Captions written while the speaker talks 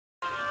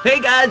Hey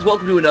guys,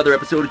 welcome to another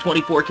episode of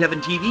 24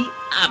 Kevin TV.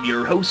 I'm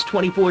your host,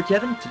 24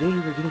 Kevin. Today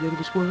we're gonna go to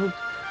this world.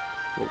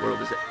 What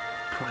world is it?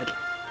 Pride.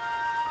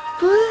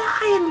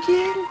 Lion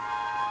King!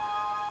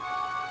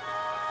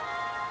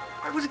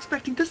 I was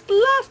expecting this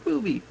last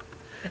movie.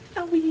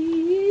 Don't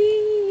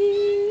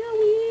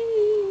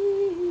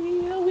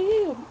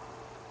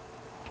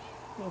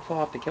fall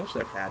off the couch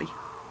there, fatty.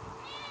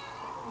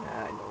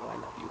 I know, I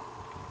love you.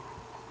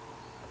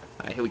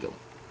 Alright, here we go.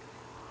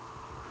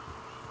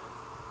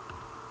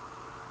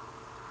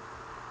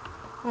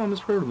 Oh,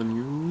 Miss Hurdman,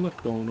 you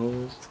left on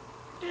us.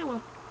 Yeah,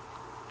 well,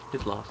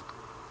 it's lost.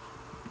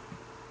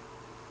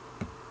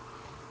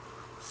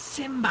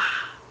 Simba!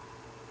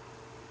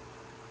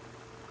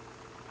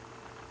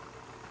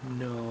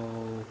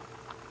 No.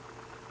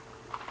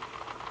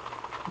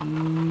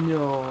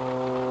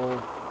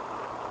 No.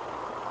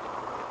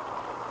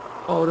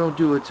 Oh, don't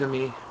do it to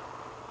me.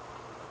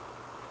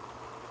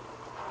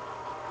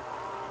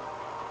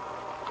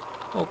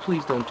 Oh,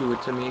 please don't do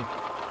it to me.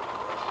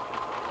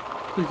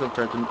 Please don't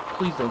start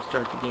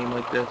the game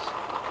like this.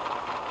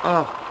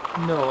 Oh,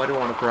 no, I don't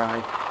want to cry.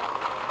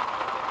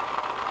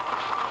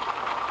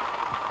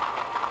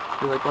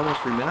 They like almost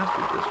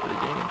remastered this for the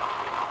game.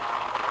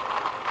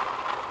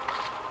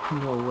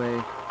 No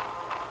way.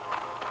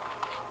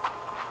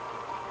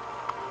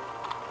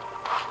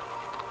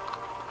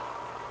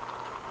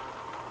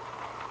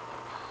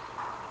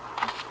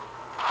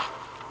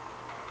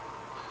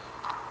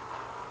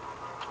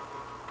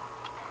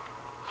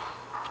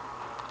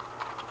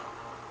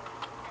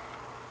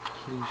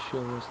 Please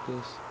show us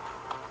this.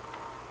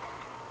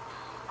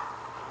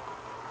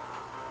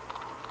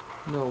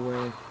 No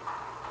way.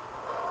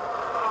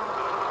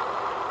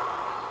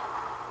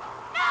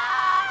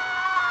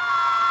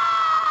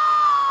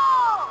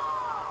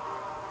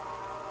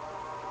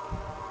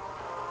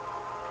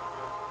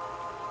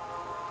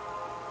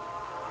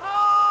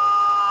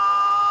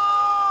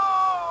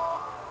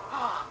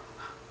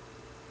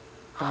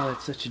 Oh,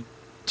 that's such a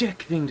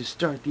dick thing to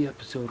start the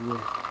episode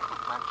with.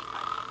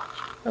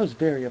 That was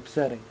very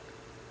upsetting.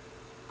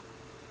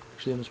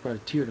 Actually, almost brought a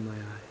tear to my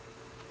eye.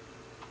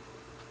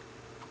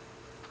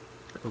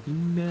 Oh, we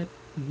met.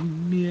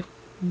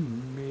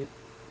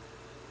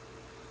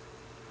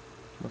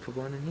 What for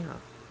going in here?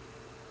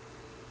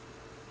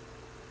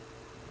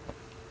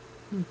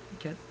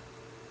 Okay.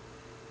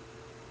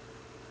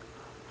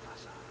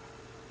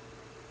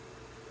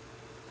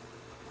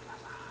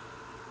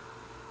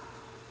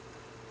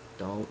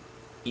 Don't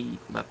eat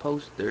my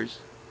posters.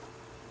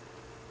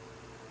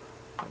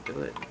 Don't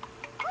do it.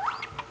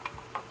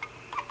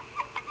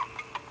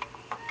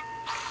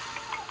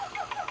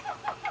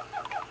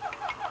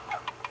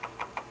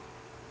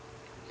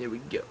 Here we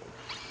go.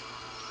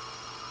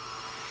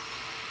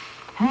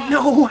 Hey,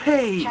 no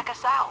way! check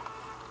us out.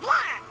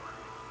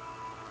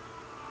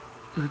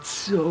 That's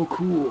so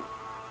cool.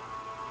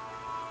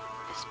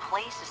 This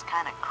place is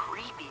kind of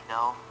creepy,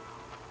 though.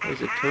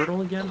 Is it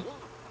Turtle again?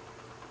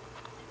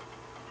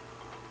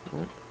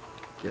 Well,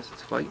 guess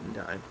it's fighting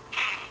time.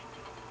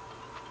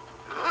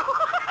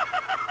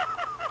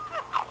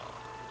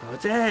 Oh,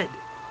 it's Ed!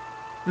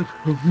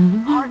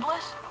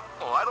 Heartless?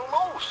 Oh, I don't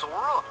know,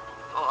 Sora.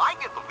 I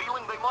get the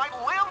feeling they might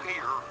live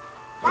here.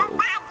 Uh-oh.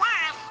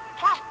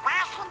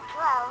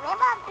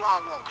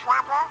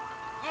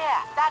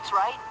 Yeah, that's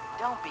right.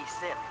 Don't be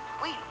silly.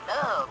 We'd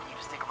love you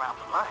to stick around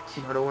for lunch.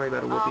 No, don't worry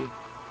about it, Whoopi.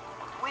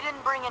 We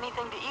didn't bring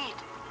anything to eat.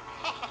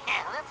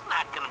 That's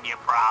not gonna be a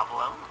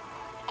problem.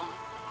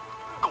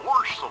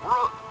 Gosh,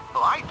 Sora,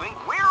 I think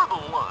we're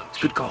the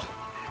lunch. Good call.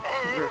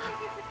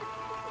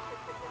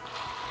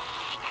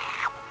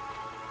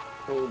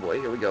 Oh boy,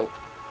 here we go.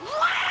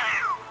 Whoa!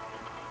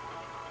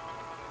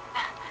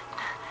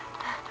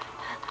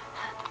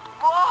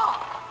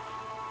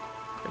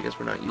 I guess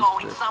we're not used to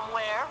Going this.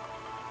 somewhere?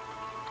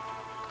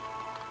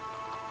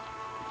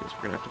 I guess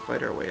we're gonna have to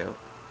fight our way out.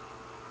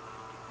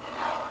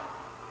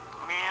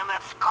 Man,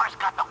 that Scar's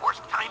got the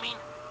worst timing.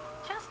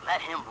 Just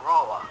let him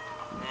roar.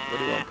 What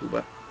do you want,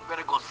 Pooba?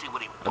 Better go see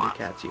what he Other wants.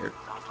 cat's here.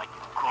 Sounds like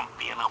he's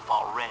grumpy enough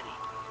already.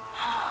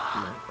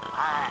 Fine.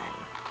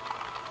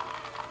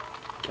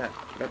 Cat,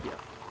 get up, yeah.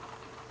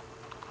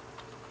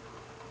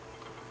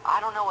 I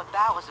don't know what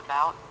that was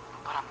about,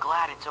 but I'm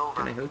glad it's over.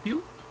 Can I help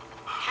you?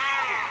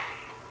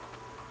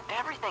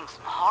 Everything's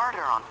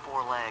harder on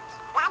four legs.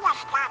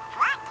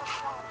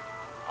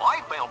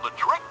 I found the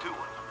trick to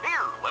it.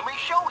 Here, let me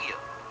show you.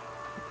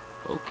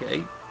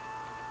 Okay.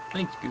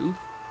 Thanks, Goof.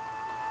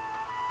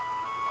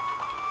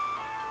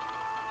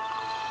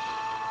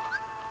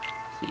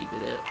 Save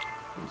it up.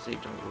 And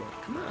save don't go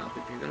up. Come up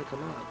if you're gonna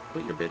come up.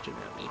 Quit your bitching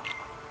at me.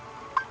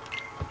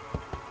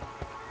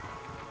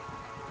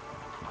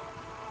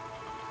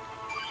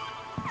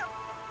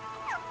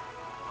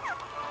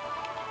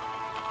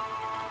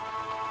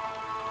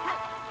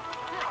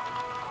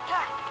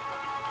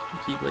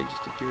 Keyblade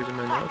just appears in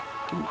my mouth.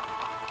 Cool.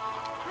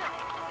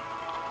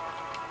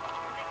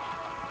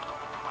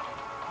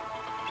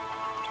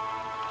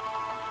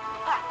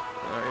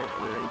 Alright,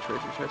 are there any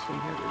treasure chests in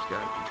here? There's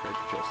gotta be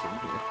treasure chests in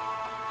here.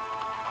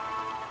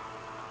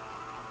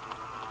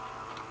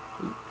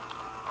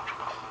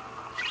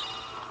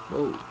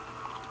 Whoa.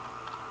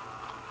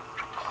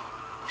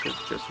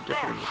 Just a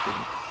different in this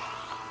game.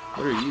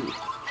 What are you?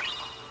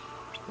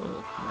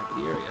 Oh, map of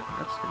the area.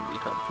 That's going to be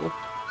helpful.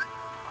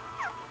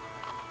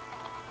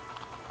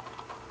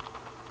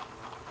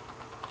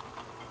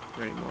 Are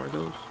there any more of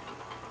those?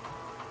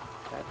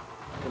 Cat,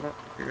 come up.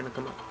 You're going to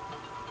come up.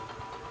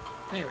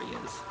 There he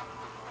is.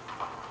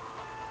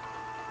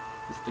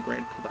 This is the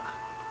Grand Poobah.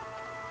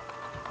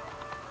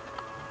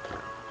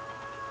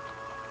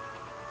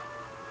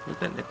 Look at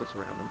that necklace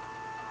around him.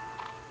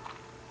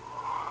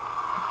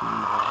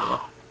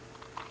 Nala.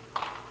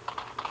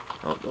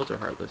 Oh, those are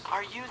heartless.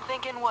 Are you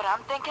thinking what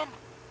I'm thinking?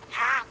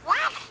 Huh?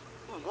 What?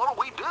 What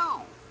do we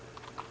do?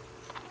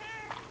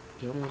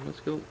 Come on, let's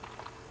go.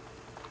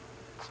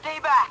 Stay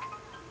back.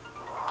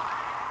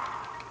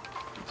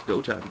 It's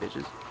go time,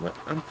 bitches. What?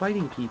 I'm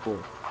fighting people.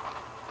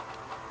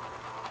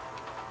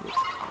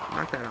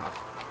 Knock that off.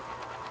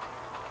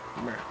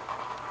 Bruh.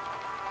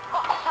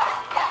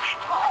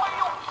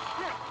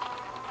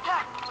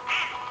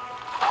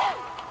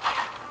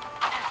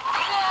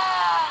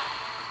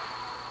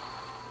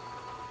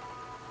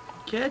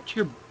 Get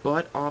your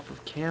butt off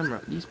of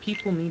camera. These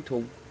people need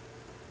to...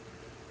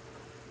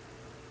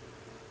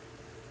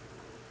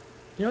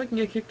 You know I can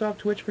get kicked off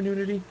Twitch for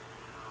nudity?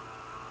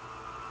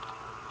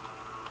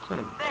 Son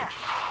of a bitch.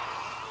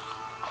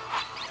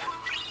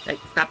 Hey,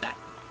 stop that.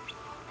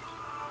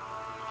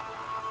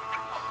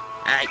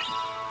 Hey.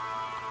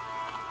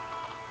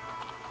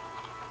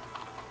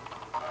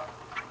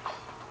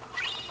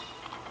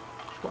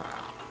 Wow.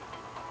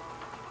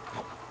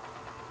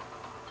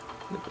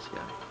 Look at this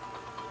guy.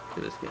 Look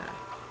at this guy.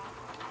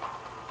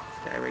 This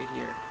guy right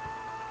here.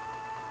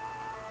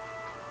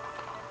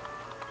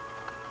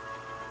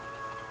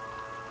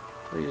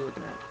 What are you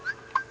looking at?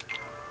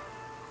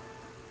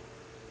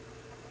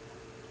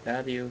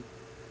 Have you?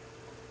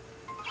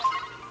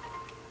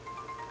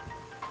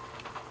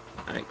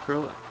 Alright,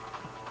 curl up.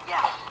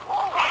 Yeah.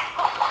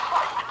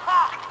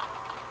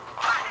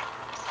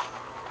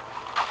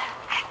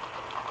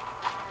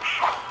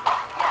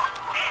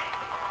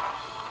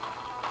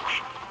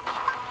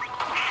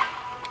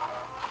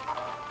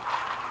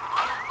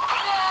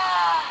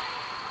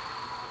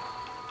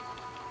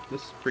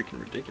 This is freaking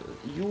ridiculous.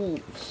 You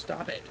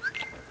stop it.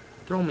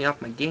 Throw me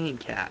off my game,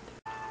 cat.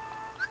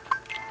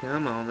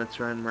 Come on, let's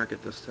try and mark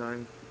it this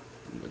time.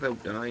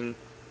 Without dying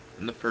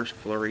in the first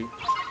flurry.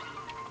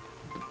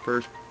 The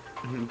first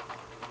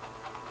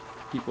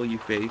people you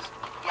face. Somebody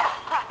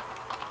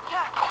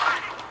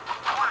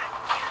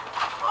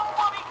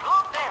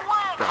come there.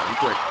 Got him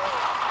quick.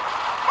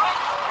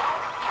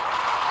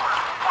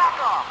 Back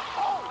off.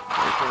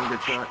 There's one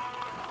good shot.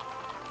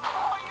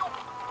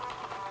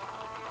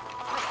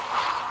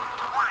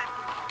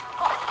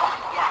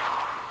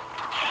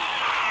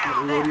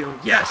 Rodeo.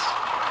 Yes!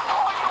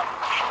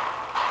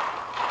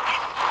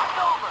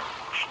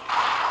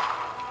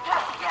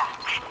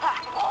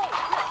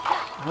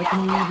 How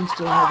can you even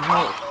still have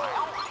health?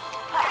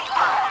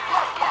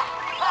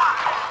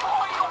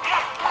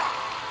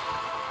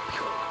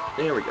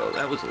 There we go.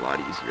 That was a lot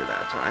easier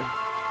that time.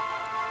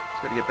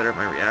 Just gotta get better at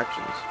my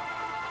reactions.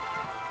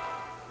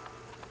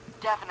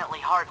 Definitely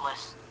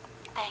heartless.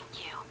 Thank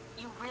you.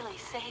 You really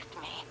saved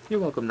me. You're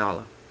welcome,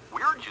 Nala.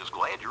 We're just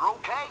glad you're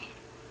okay.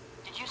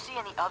 Did you see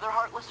any other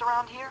Heartless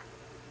around here?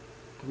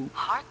 Who?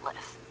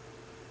 Heartless?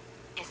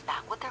 Is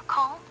that what they're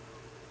called?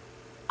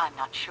 I'm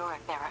not sure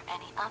if there are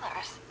any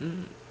others.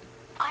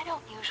 I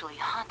don't usually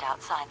hunt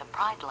outside the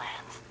Pride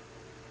Lands.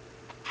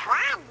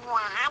 Pride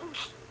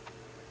Lands?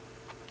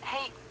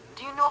 Hey,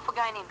 do you know if a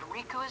guy named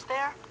Riku is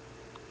there?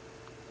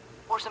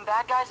 Or some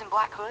bad guys in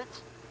black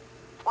hoods?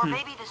 Or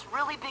maybe this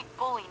really big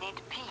bully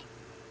named Pete?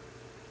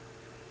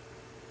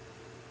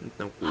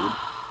 No good.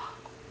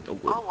 No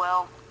good. Oh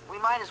well, we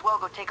might as well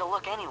go take a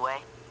look anyway.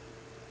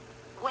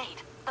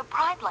 Wait, the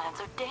Pride Lands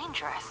are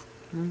dangerous.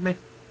 Meh.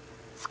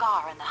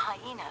 Scar and the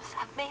hyenas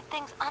have made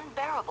things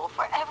unbearable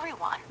for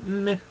everyone.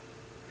 Meh.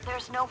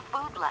 There's no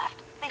food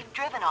left. They've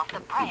driven off the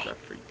prey.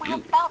 left for We're you.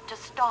 about to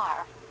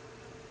starve.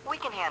 We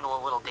can handle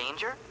a little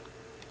danger.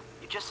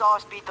 You just saw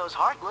us beat those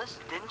Heartless,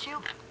 didn't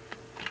you?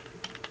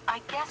 I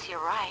guess you're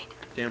right.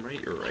 Damn right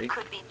you're You right.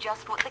 could be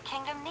just what the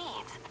kingdom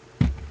needs.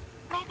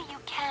 Maybe you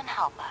can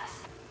help us.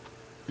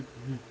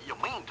 You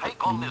mean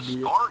take on this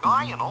Scar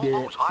guy and all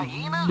those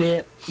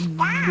hyenas?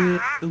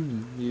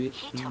 He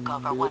took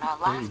over when our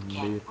last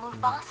king,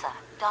 Mufasa,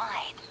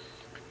 died.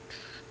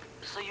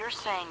 So you're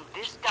saying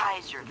this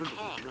guy's your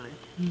king?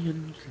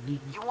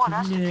 You want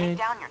us to take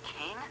down your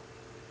king?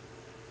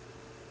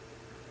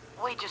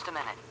 Wait just a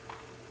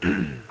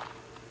minute.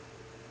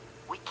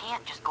 We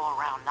can't just go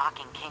around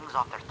knocking kings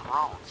off their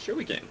thrones. Sure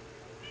we can.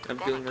 I'm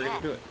Then feeling we're gonna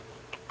again, do it.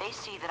 if they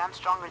see that I'm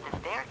stronger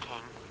than their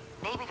king,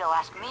 maybe they'll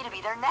ask me to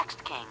be their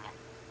next king.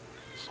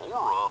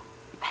 Sora.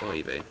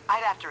 Baby.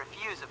 I'd have to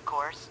refuse, of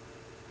course.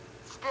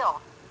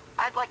 Still,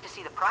 I'd like to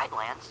see the Pride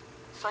Lands,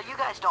 so you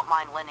guys don't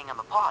mind lending them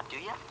a paw, do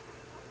you?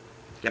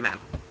 Come on.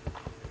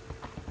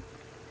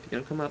 If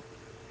you're gonna come up,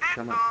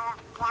 come up.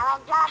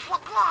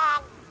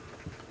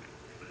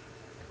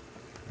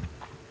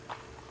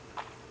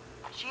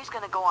 She's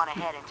gonna go on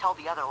ahead and tell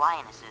the other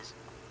lionesses.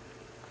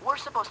 We're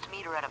supposed to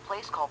meet her at a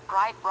place called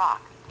Pride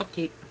Rock.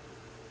 Okay.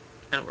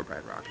 I know where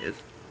Pride Rock is.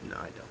 No,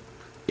 I don't.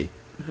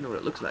 I know what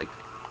it looks like.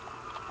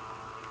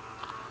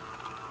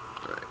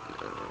 Right,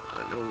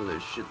 I know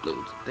there's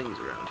shitloads of things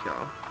around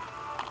here.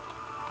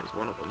 There's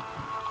one of them.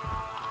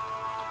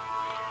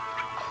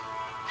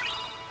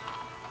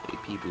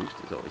 AP boost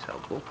is always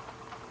helpful.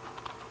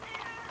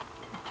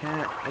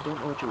 Cat, I don't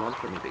know what you want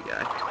from me, big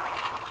guy.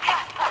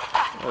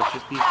 Oh, it's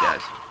just these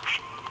guys.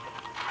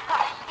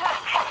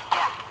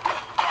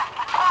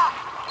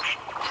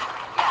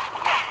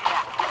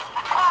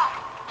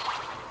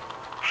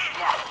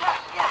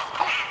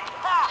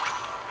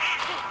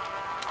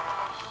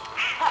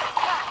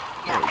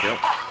 There we go.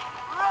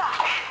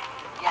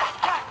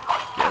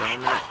 Get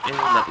on that and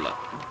level up.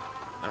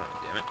 Oh,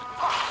 damn it.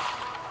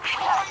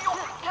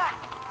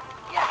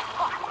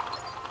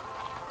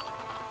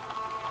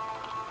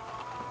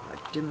 I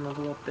didn't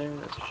level up there,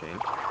 that's a shame.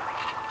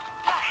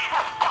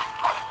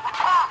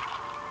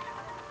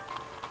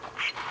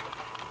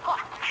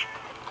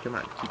 Come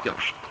on, keep going.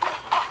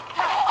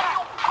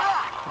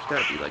 There's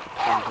gotta be like a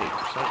pancake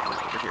or something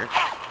over here.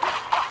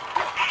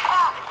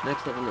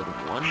 Next level of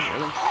 1,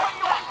 really?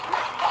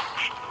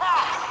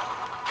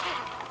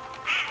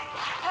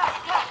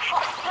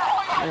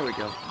 There we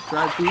go.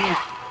 Drive boost.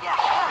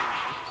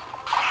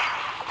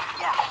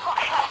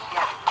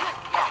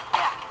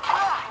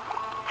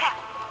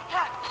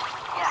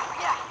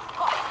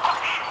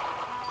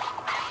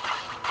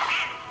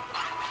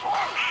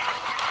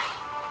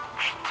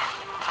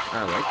 I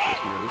like this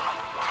move.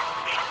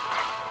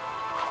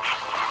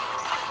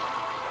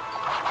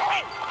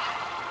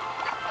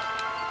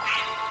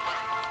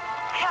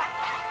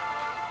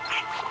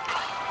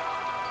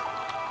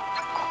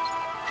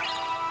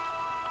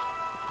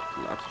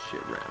 Lots of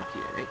shit around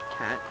here.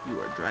 Cat, you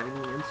are driving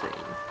me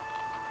insane.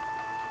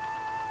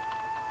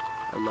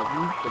 I love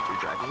you, but you're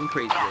driving me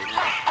crazy right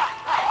now.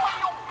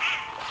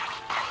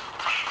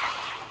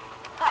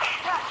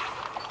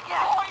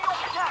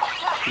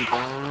 Keep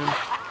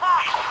on.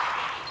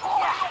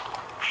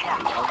 I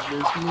love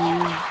this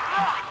move.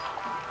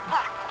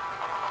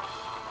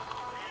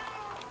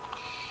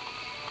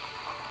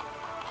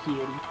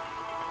 Kitty.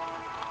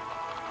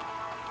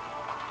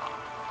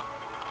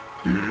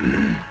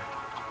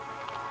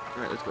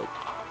 Alright, let's go.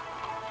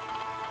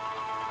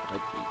 I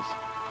like these.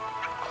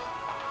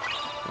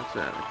 What's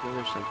that? I feel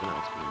there's something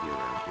else going to be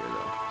around here,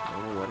 though. I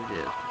don't know what it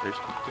is, but there's...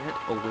 Get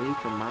away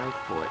from my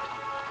foot.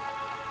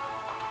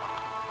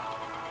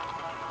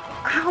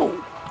 Ow!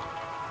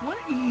 What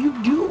are you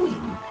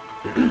doing?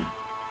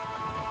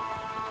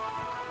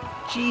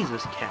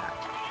 Jesus, Cat.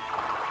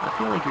 I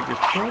feel like you're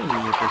just trolling me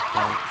at this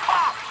point.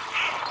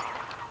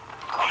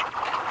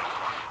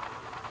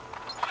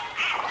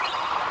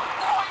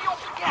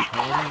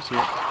 Oh, I see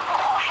it.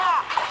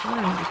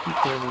 Alright, just keep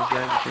killing these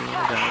guys. If they want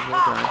to die,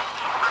 they'll die.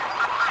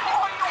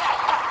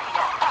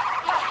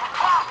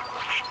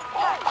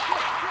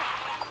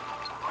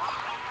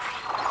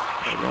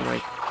 Okay, wrong way.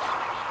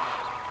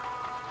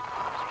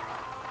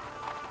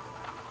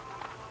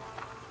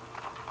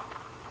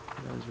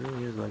 This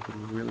really is like a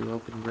really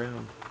open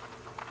ground.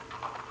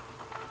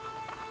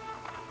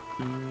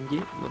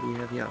 Yeah, what do we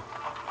have here?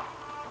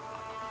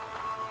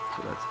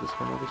 So that's this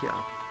one over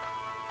here.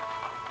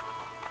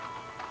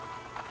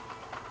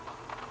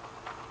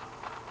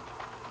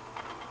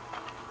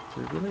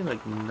 So there's really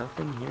like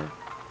nothing here.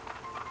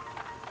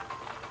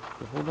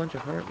 A whole bunch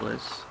of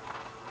Heartless.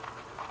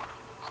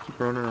 Just keep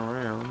running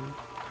around.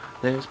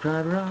 There's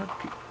Pride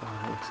Rock. Oh,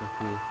 that looks so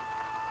cool.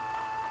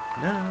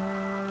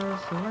 Now,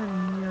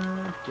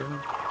 Selenia,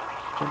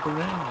 jump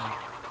around,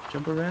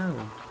 jump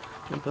around,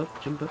 jump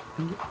up, jump up.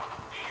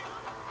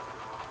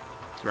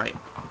 That's right.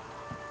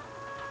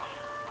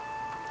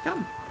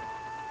 Come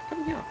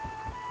here.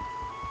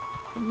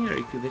 Come here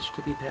if you wish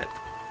to be pet.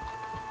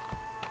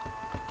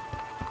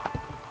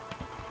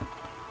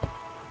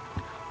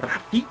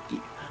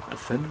 Rafiki, a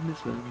sunless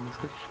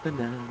squish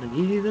banana. Come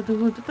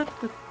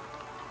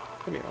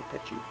here, I'll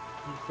pet you.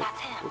 Is that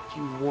what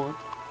you want?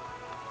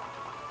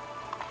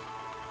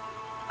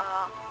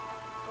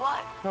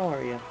 What? How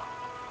are you?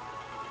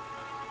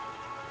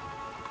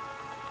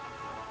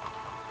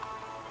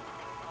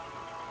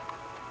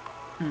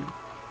 Hmm.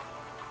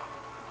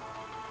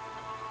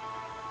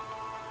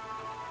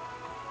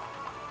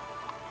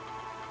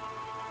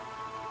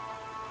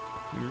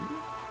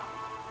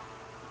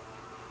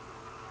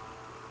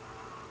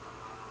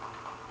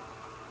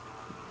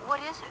 What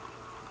is it?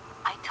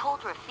 I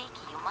told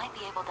Rafiki you might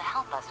be able to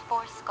help us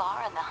force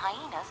Scar and the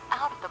hyenas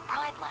out of the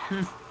Pride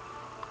Lands.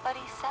 But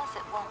he says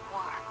it won't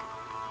work.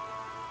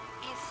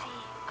 You see,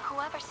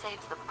 whoever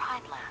saves the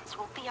Pride Lands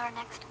will be our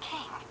next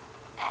king.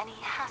 And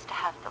he has to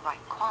have the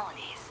right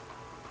qualities.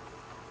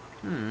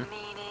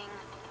 Meaning?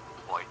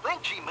 Well, I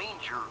think she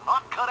means you're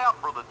not cut out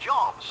for the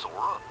job,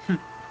 Sora.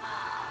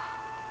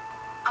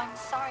 I'm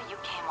sorry you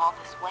came all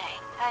this way.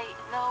 Hey,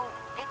 no,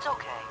 it's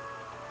okay.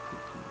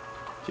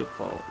 It's your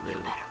fault, really.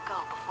 You better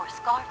go before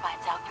Scar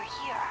finds out you're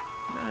here.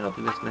 No, I don't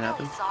think that's gonna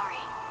happen. I'm really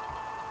sorry.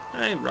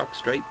 Alright, Rock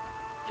Stripe.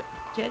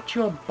 Get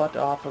your butt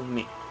off of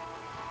me.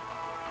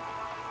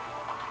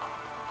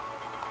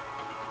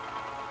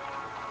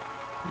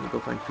 Let me go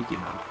find Fiki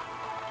now.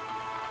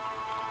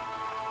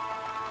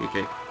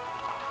 Okay.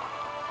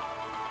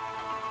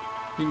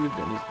 Then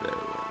is there.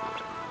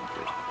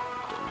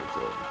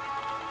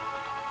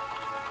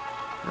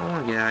 I don't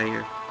want to get out of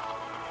here.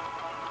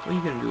 What are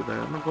you gonna do about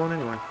it? I'm not going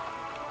anywhere.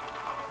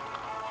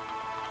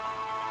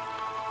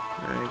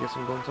 I guess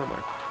I'm going somewhere.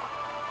 Is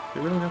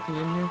there really nothing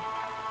in here?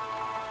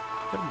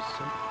 Gotta be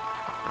something.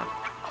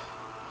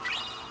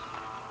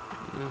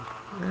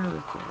 Yeah,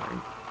 that's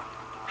alright.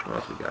 What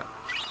else we got?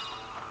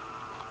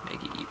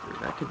 Mega Ether.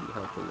 That could be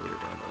helpful later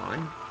down the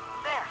line.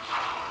 There.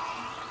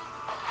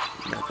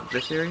 Map of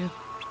this area?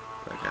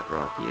 Like that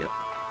rock, yep.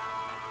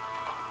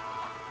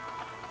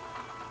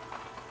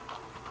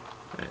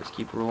 Alright, let's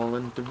keep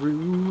rolling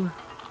through.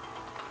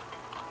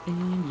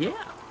 And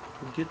yeah,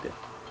 we'll get there.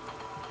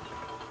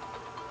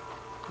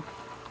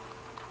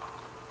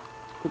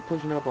 Quit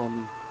pushing up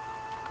on me.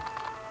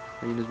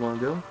 You just want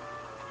to go?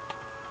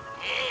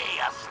 Hey,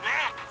 a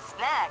snack.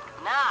 Snack?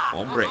 Nah.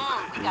 Hombre,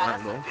 Mm-mm. you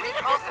Got wanna us go? pretty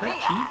close to That me.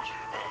 Cheech?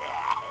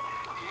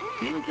 I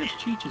feel like that's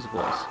Cheech's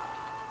voice.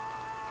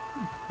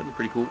 That'd be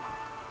pretty cool.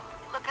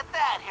 Look at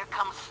that. Here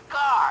comes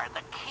Scar,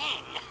 the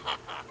king.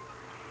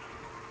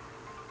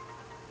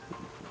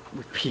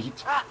 With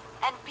Pete.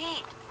 And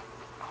Pete.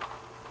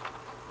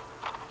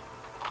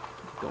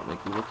 Don't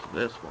make me look for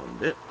this one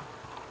bit.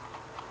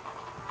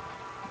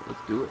 Let's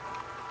do it.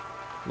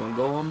 You wanna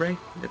go, hombre?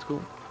 Let's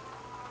go.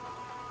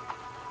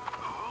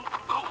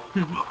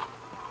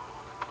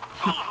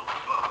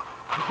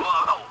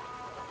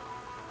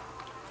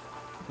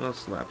 Well,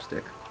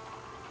 slapstick.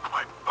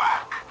 My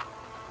back.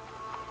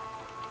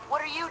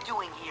 What are you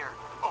doing here?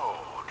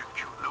 Oh, the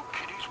cute little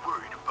kitty's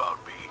worried about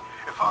me.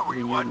 If I were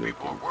Yeah, you, I'd be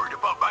little more kitty. worried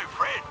about my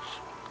friends.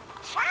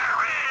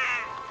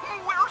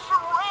 Sarah! We're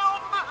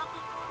surrounded!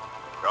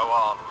 Go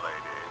on,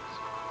 ladies.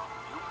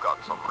 You've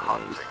got some This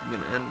hunting. is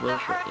gonna end The well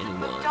for herds have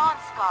anyone. moved on,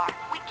 Scar.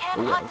 We can't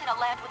Oh, well. hunt in a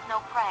land with no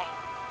prey.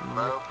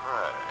 No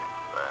prey.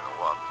 Then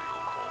what do you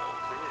call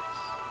this?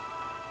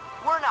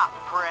 We're not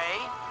prey.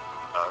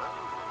 Oh,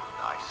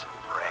 nice and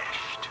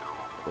fresh, too.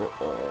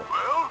 Uh-oh.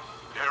 Well,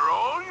 they're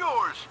all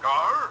yours,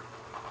 Scar.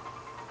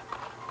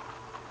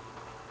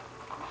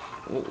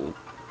 Uh-oh.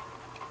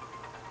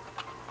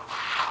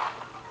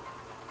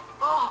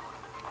 Oh,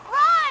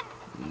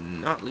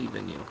 run! Not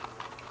leaving you.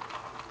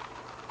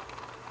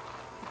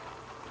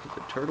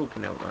 The turtle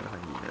can outrun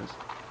hyenas.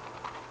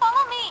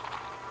 Follow me.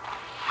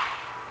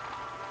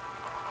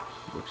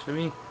 Works for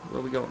me. Where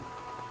are we going?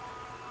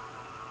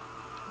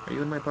 Are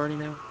you in my party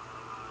now?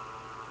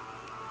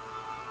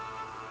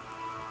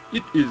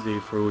 It is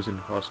a frozen,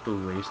 hostile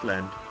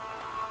wasteland.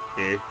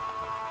 Eh?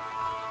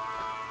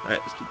 Alright,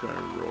 let's keep trying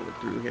to roll it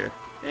through here.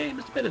 Hey,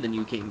 Mr. Better Than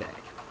You came back.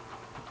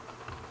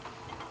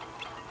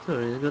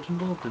 Sorry I got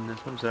involved in this.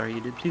 I'm sorry you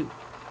did too.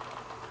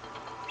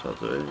 So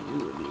sorry, you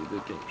would be a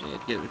good king. Yeah,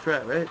 give it a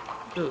try, right?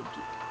 So, you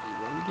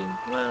want the king?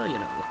 Well, you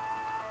know.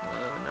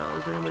 Now,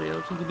 is there anybody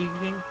else who could be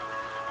king?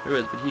 There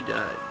was, but he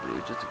died. But he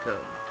was just a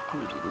cub. He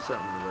was the little son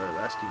of our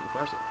last king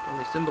Mufasa.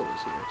 Only Simba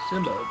was here.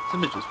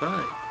 Simba's just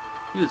fine.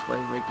 He was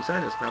fighting right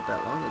beside us not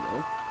that long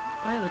ago.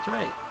 Oh yeah, that's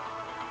right.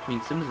 I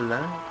mean, Simba's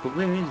alive, but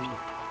where is he?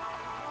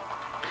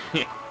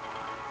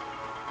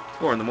 It's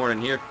 4 in the morning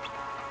here.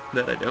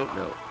 That I don't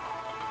know.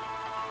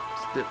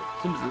 Still,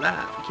 Simba's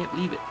alive. I can't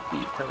believe it.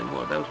 Please tell me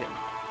more about him.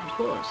 Of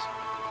course.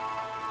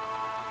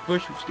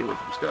 First you steal it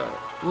from Scar.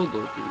 We'll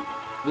go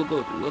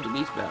through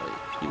Wildebeest Valley.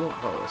 He won't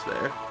follow us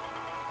there.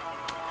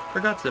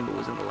 Forgot Simba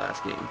was in the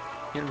last game.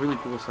 He had a really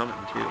cool summon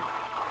too.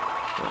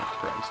 Oh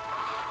Christ.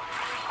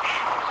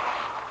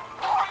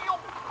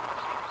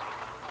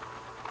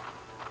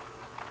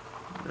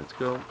 Let's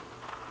go.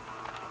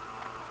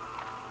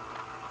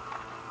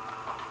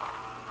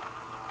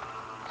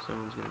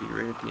 Someone's gonna be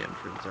right at the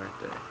entrance, aren't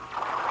they?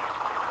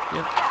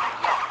 Yep.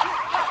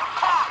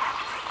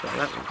 Saw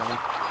that one coming.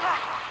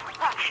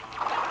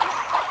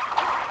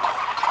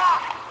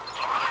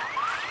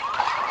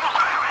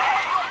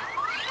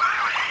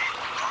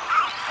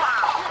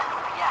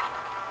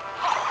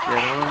 Get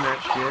on that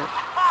shit.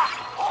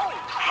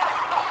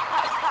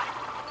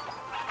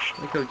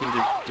 I like how we can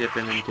just dip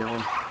in and kill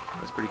him.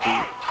 That's pretty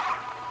cool.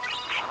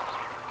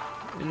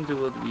 Into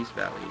Wildebeest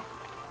Valley.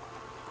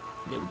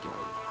 There we go.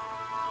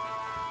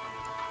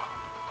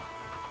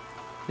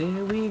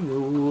 There we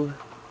go.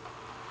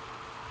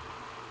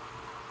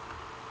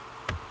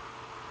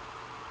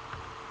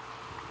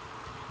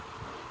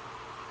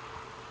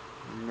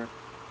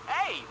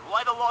 Hey,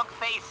 why the long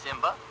face,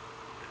 Simba?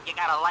 You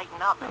gotta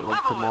lighten up and live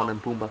a little.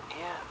 Pumbaa.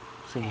 Yeah.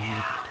 Sing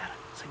Yeah.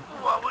 Sing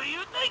What were you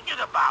thinking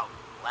about?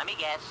 Let me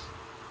guess.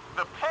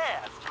 The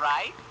past,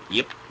 right?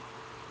 Yep.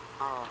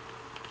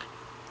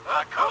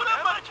 Hakuna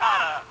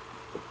Matata!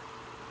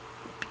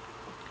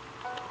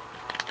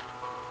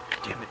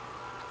 Damn it.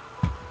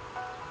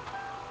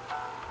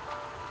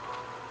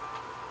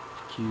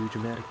 Cue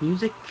dramatic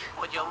music.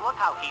 Would you look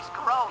how he's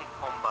grown,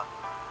 Pumbaa?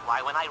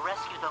 Why, when I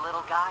rescued the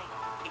little guy,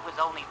 he was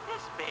only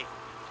this big.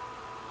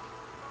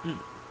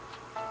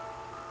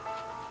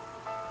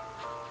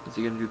 Is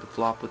he gonna do the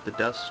flop with the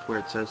dust where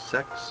it says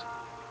sex?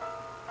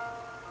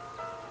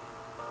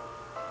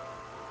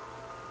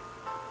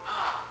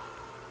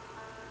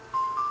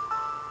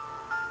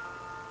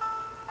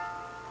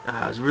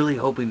 I was really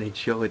hoping they'd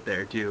show it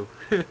there too.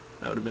 That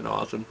would have been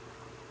awesome.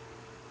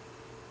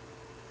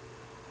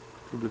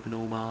 A bit of an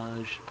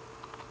homage.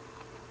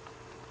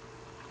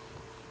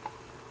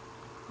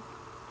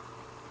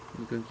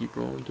 We're gonna keep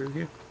rolling through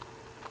here.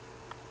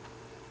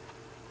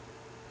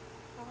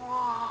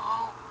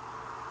 Whoa.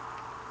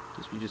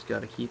 Guess we just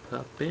gotta keep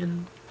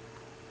hopping.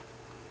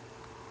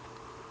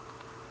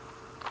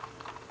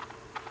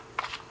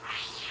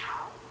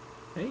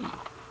 Hey,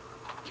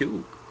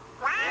 cool.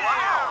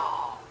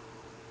 Wow.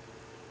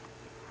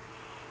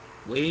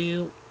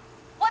 Well,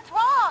 What's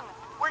wrong?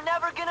 We're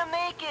never gonna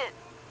make it.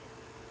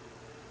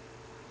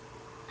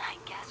 I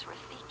guess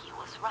Rafiki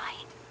was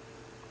right.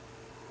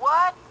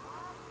 What?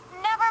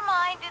 Never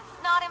mind,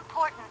 it's not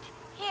important.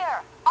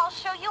 Here, I'll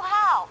show you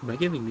how. by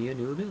giving me a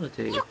new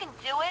ability. You can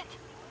do it.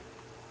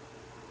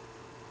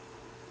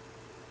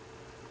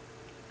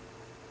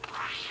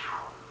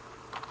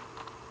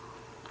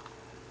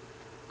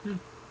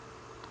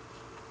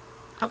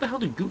 How the hell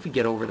did Goofy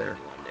get over there in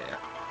one day?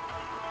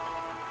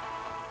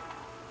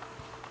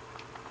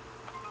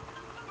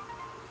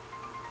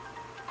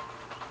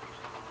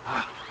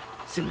 Ah,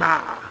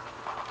 Simba!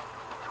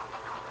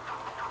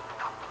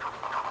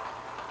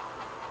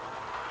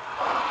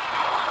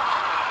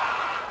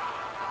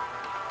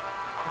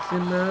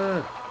 Simba!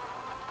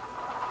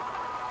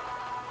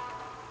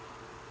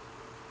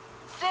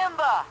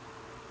 Simba!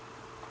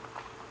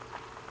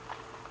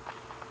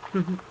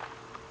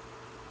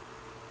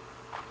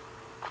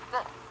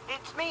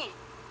 It's me,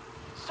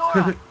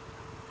 Sora.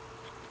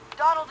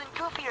 Donald and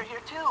Goofy are here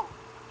too.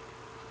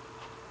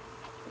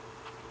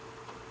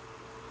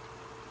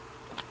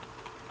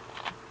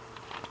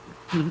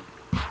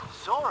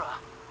 Sora,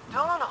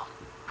 Donald,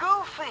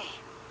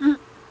 Goofy.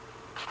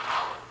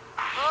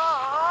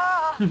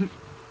 Ah!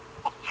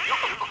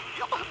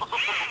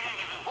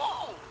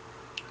 Whoa.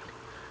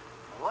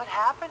 What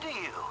happened to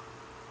you?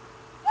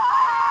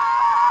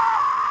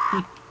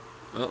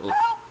 Uh-oh.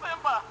 Help,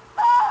 Simba!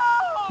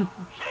 Help!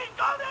 She's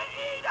gonna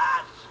eat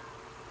us!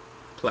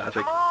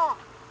 Classic. Come on!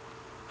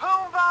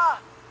 Pumbaa!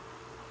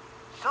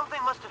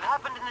 Something must have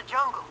happened in the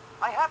jungle.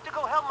 I have to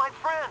go help my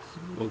friends.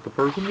 Like the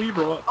person we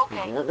brought.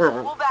 Okay,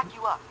 we'll back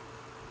you up.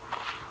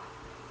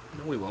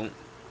 No, we won't.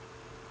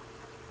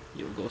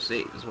 You'll go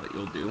save is what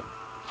you'll do.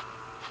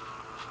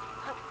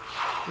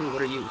 Ooh,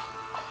 what are you?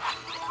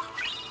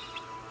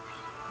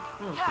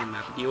 Oh, it's the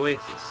map of the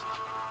Oasis.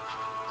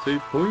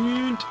 Save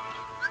point!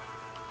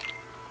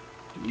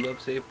 You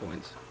love save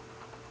points.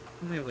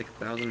 I only have like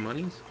 1,000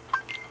 monies?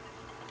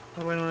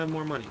 How do I don't have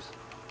more monies?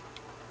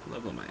 What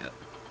level am I at?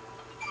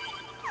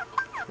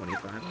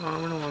 25. Oh,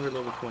 we're no longer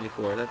level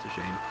 24. That's a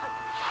shame.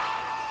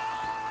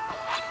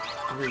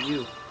 Who are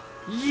you?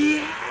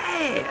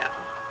 Yeah!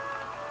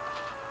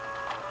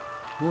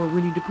 More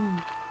Winnie the Pooh.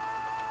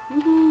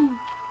 Woohoo!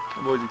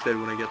 I'm always excited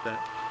when I get that.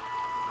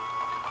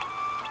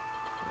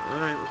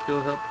 Alright, let's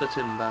go help the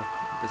Simba.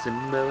 The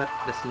Simba,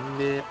 the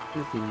Simba,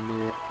 the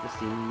Simba, the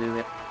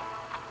Simba.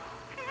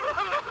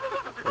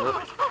 Oh,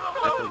 that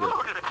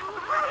felt good.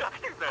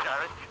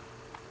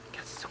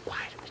 Got so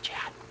quiet in the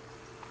chat.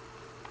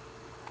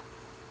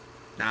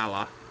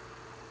 Nala,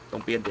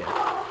 don't be a dick.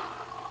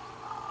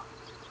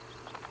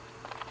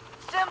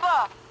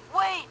 Simba,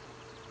 wait!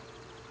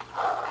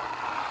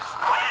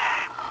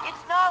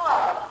 It's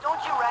Nala.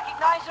 Don't you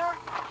recognize her?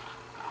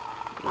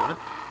 What?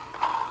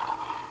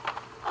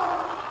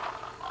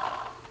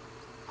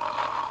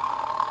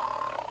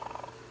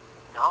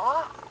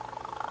 Nala?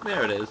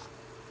 There it is.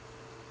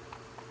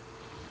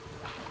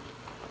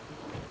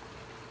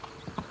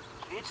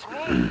 It's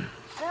me,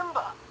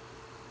 Simba.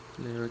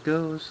 There it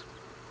goes.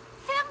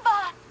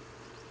 Simba!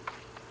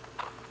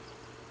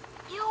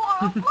 You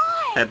are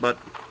alive! Headbutt.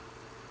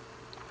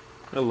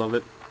 I love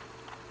it.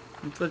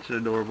 It's such an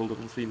adorable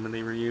little scene when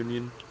they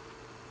reunion.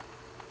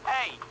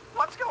 Hey,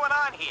 what's going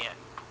on here?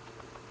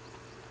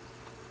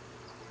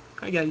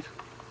 Hi guys.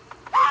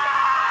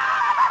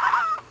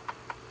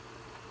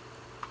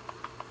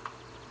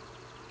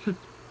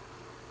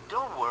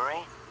 Don't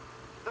worry.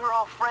 They're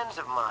all friends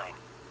of mine.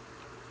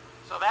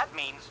 So that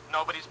means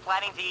nobody's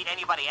planning to eat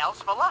anybody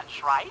else for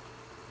lunch, right?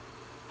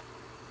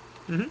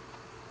 Mm-hmm.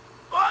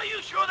 Are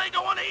you sure they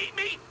don't want to eat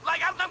me?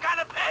 Like I'm some kind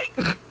of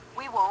pig?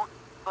 We won't,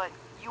 but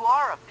you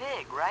are a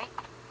pig, right?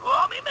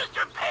 Call me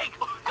Mr. Pig!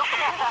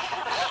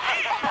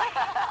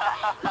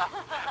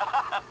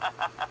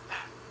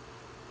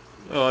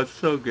 Oh, it's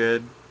so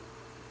good.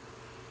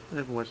 I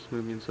haven't watched this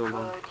movie in so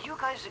long. Could you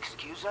guys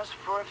excuse us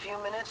for a few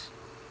minutes?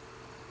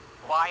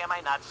 Why am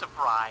I not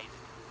surprised?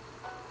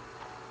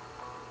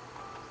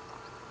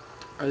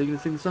 Are they gonna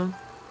sing the song?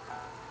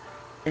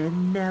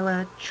 And now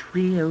our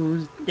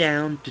trio's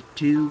down to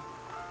 2.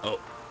 Oh.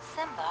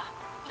 Simba,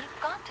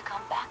 you've got to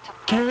come back to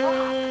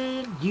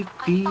Can you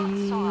I thought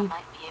Sora feel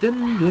might be the able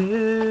to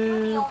help, but you're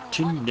the love only one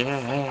who can save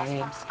us tonight?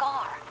 from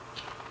Scar.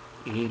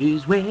 It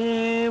is where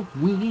I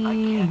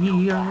can't go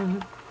we back.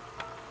 are.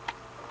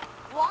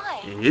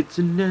 It's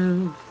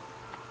enough,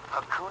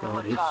 Hakuna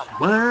but it's Matata.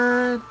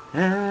 what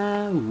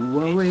I It's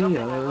worry something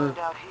I of. learned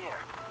out here.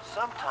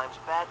 Sometimes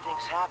bad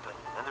things happen,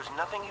 and there's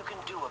nothing you can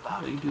do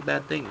about You it. do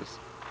bad things.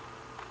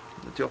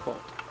 It's your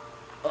fault.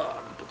 Oh,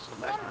 I'm gonna put this on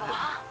the back of my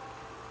head.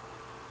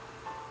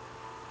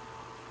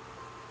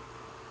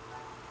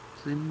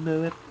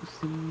 Simba.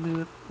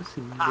 Simba,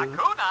 Simba.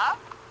 Hakuna?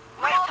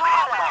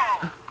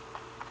 Matata.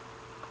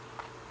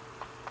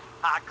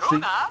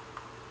 Sing, Hakuna?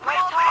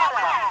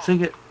 Matata.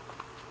 sing it.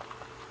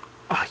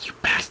 Oh, you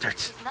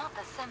bastards! He's not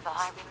the Simba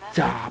I remember.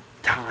 Stop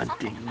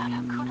Something taunting about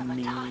Hakuna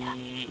Matata.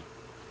 me.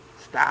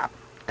 Stop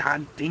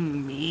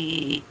taunting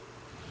me.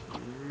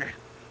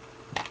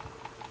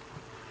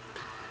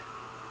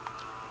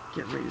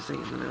 Getting ready to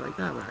sing it, and they're like,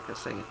 no, we're not gonna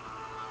sing it.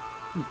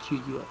 I'm gonna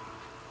cue you up.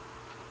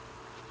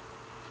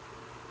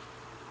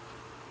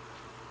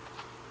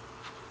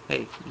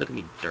 Hey, look at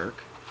me,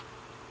 Dirk.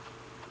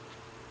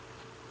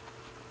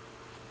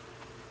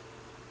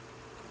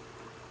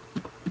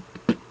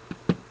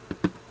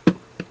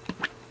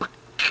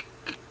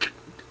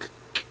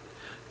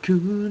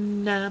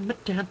 Hakuna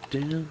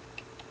Matata.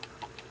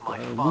 My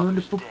A father's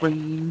wonderful dead,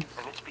 brains.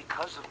 and it's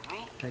because of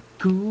me.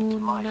 Hakuna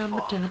my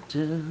fault.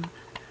 Matata.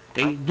 I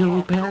Ain't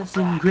no can't go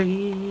passing back.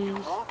 grace.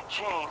 It won't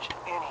change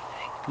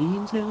anything.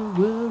 Means no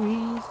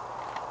worries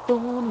for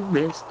the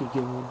rest of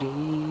your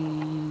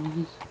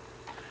days.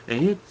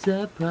 It's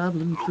a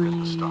problem-free. Look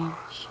at the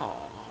stars.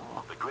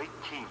 Aww. The great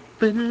king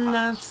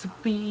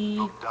Philosophy.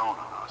 looked down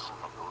on us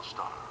from those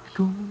stars.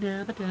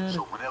 Hakuna Matata.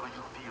 So whenever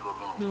you feel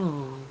alone,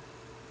 No.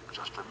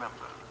 just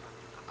remember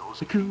that those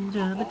Hakuna kings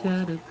will always be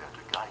Matata. there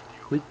to guide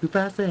you. With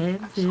Mufasa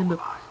and And so Simba.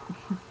 will I.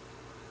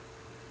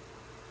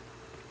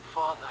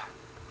 Father,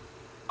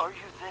 are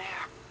you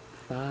there?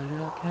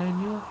 Father,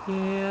 can you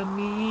hear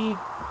me?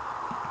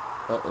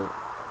 Uh-oh.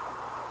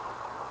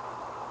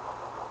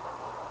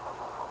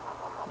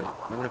 Wait,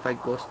 what if I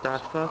go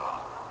Mustafa? You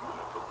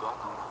have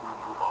forgotten who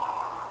you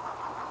are.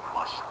 You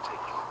must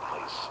take your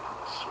place in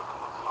the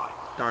circle of life.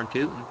 Darn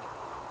tootin'.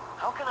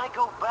 How can I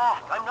go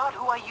back? I'm not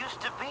who I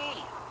used to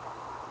be.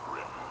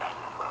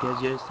 Remember.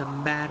 Cause you're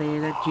somebody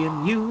that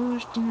Jim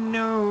used to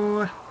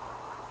know.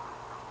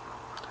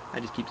 I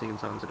just keep singing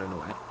songs, I don't know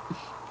why.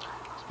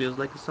 This feels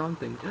like a song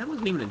thing. And that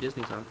wasn't even a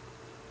Disney song.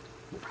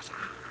 Mufasa!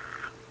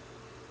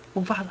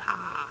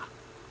 Mufasa!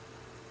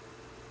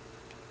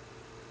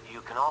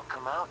 You can all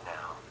come out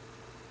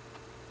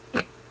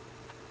now.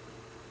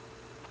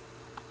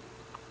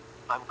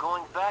 I'm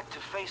going back to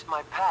face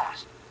my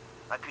past.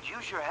 I could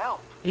use your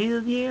help.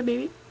 Hell yeah,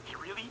 baby. He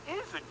really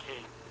is a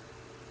king.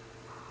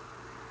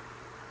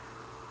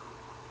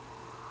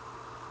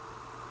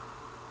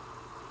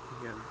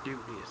 We gotta do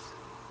this.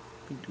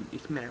 We do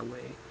this my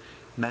way.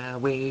 My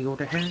way or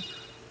the hell.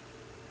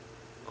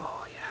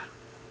 Oh yeah.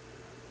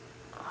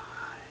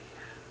 Oh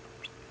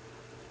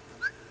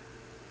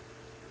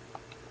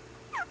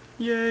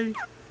yeah. Yay!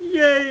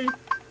 Yay!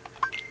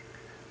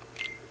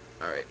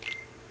 Alright.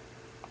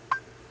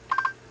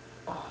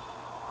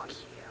 Oh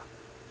yeah.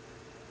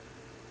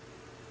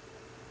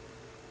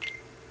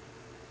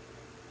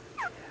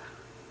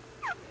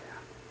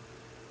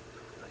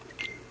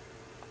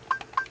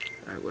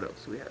 Alright, what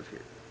else do we have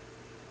here?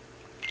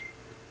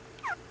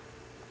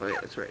 Oh yeah,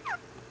 that's right.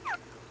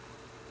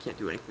 Can't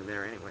do anything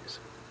there anyways.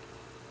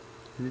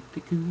 Time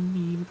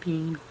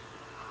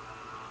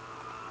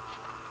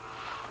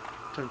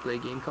to play a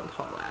game called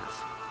Haul Ass.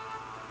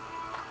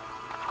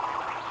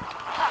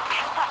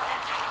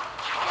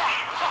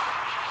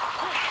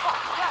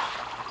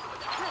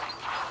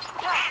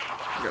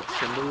 I got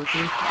Simba with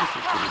me. This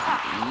is gonna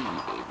be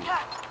easy, baby.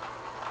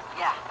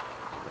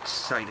 I'm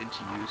excited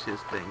to use his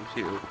thing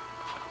too.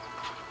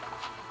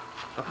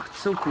 Oh, it's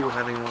so cool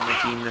having him on my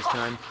team this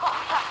time.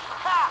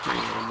 Pretty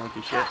little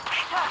monkey shit.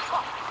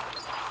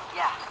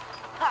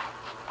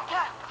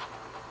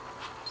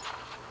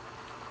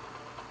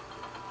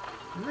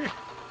 Meh.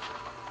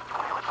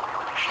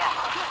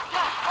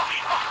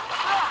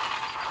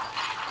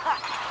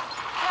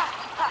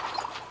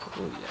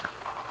 Oh yeah.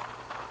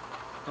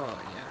 Oh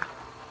yeah.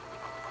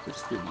 This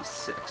is gonna be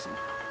sexy.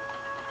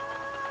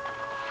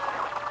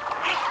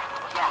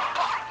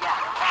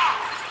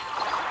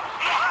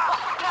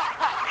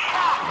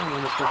 I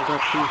almost leveled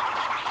up too.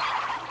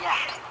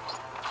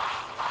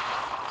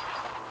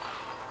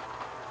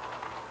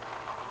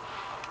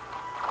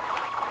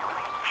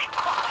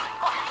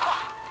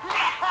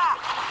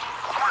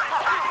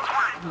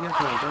 You guys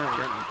know that, I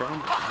got no problem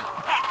with that.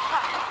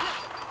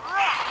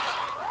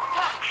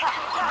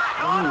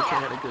 I really wish I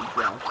had a good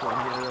grab for him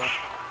here though.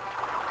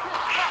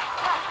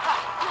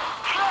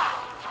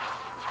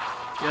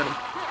 Get him.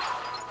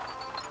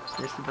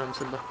 Nicely done,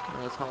 Simba.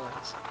 Now let's haul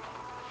ass.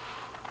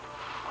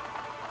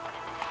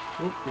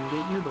 Oh, didn't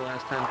get you the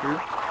last time through.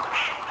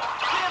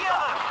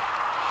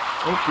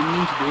 Oh, didn't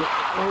mean to do it.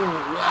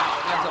 Oh,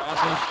 wow, that's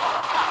awesome.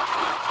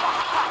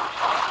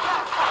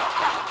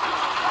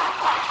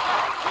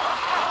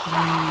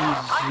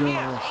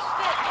 Jesus.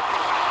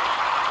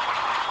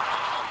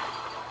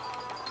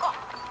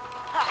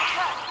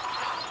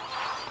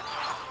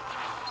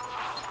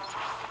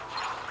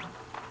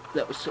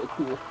 That was so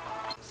cool.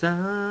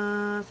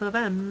 Savannah.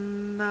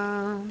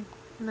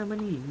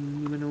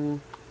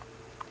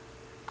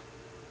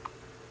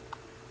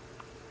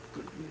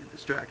 Couldn't be a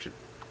distraction.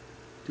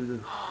 Do the.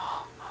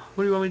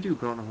 What do you want me to do?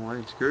 Put on a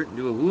Hawaiian skirt and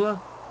do a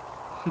hula?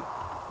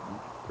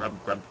 Grub,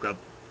 grub, grub. I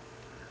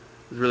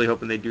was really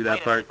hoping they'd do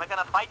that part. Am I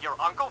gonna fight your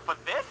uncle for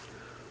this?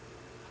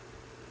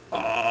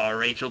 Oh,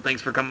 Rachel,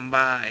 thanks for coming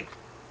by.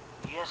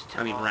 Yes,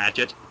 I mean, Timon.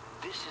 Ratchet.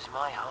 This is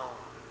my home.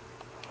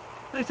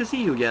 Nice to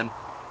see you again.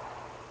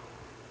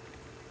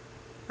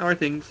 How are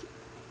things?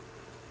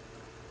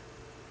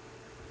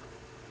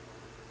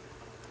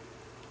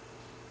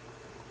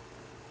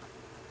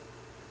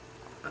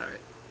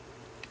 Alright.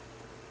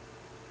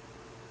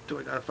 Do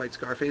I gotta fight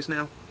Scarface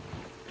now?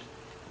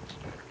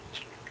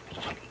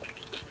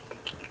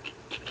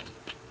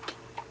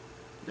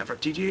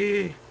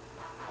 Nefertiti!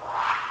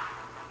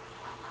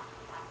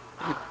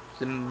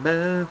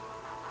 Simba!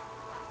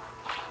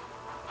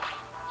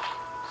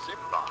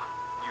 Simba,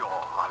 you're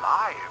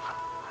alive.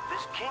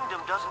 This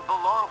kingdom doesn't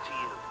belong to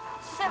you.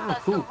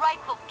 Simba's who? the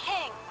rightful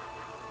king.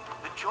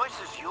 The choice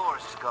is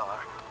yours, Scar.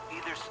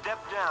 Either step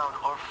down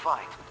or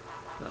fight.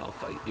 I'll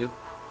fight you.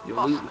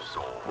 You'll lose. Must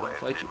all But I'll end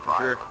fight in you for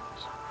sure.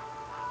 violence.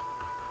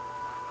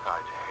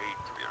 I'd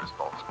hate to be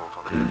responsible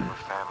for the death of a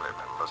family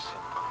member,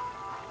 Simba.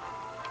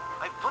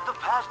 I've put the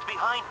past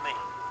behind me.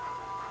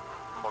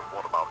 But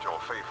what about your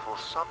faithful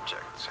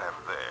subjects? Have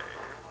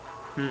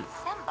they?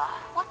 Simba,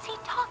 what's he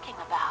talking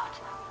about?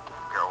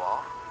 Go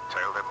on.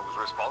 Tell them who's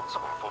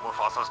responsible for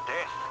Mufasa's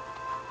death.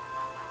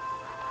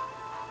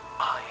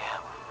 I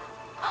am.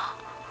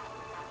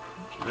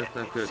 That's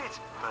not good. It's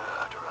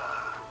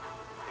murderer.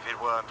 If it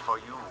weren't for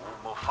you,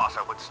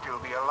 Mufasa would still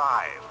be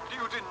alive. Do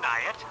you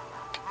deny it?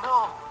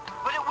 No,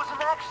 but it was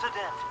an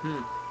accident.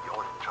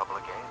 You're in trouble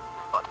again.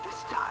 But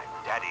this time,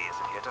 Daddy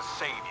isn't here to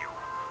save you.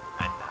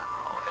 And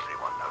now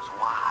everyone knows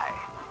why.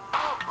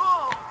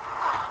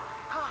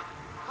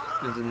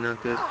 This is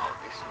not good. Oh,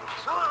 this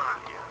looks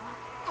familiar.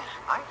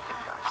 I think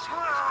I've seen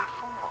this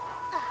before.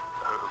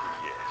 Oh,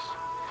 yes.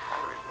 I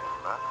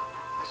remember.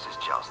 This is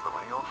just the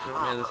way your Oh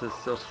father man, this is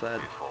so looked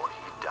sad. before he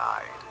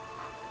died.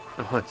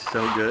 Oh, it's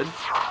so good.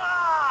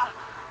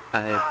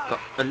 I've got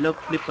a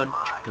lovely bunch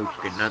of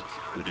coconuts.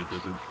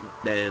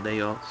 There they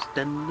are,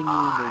 standing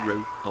on the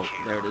road. Oh,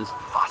 there it is.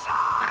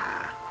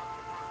 Mufasa.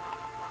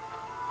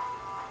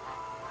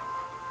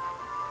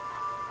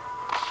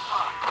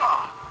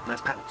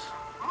 Nice pounce.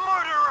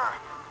 Murderer!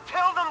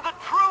 Tell them the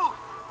truth!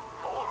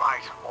 All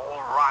right,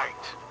 all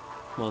right.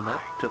 Well,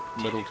 that took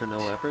little to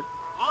no effort.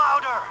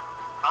 Louder!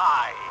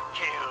 I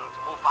killed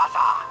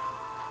Mufasa.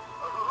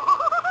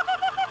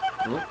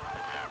 Oh.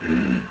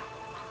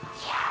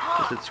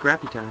 Guess it's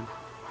scrappy time.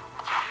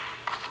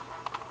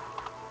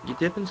 You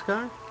dipping,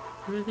 Scar?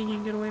 You really think you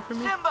can get away from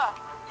me? Simba,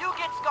 you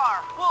get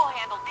Scar. We'll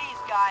handle these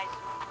guys.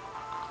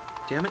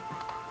 Damn it.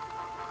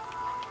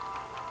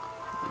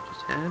 You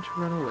just had to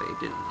run away,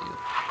 didn't you?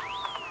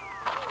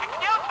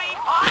 Excuse me,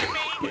 pardon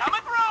me,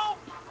 coming through!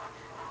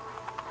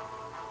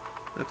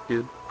 That's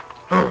good.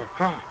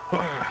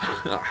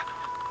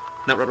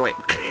 Now run away.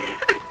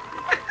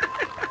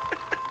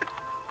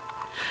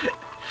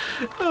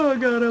 Oh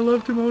god, I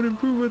love Timon and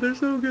Pumbaa. They're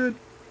so good.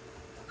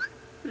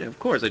 Yeah, of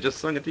course, I just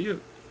sung it to you.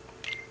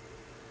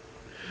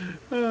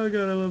 Oh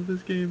god, I love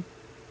this game.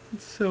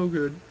 It's so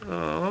good.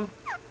 Aww.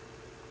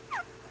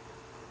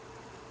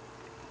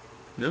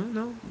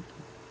 No.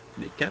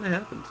 It kind of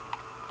happens.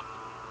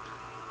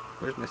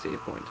 Where's my save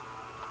point?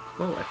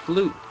 Oh, I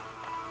flew.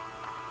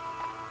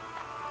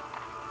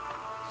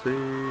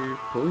 Save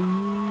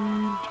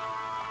point.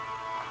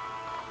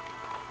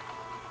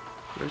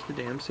 Where's the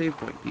damn save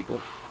point, people?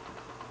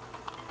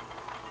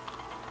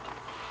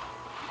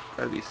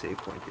 Gotta be a save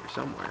point here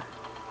somewhere.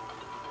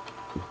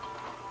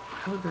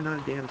 How is there not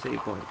a damn save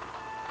point?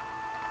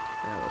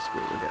 Yeah, well, screw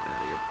it. We're getting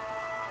out of here.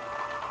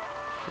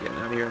 We're getting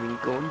out of here. I mean,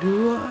 going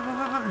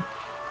to...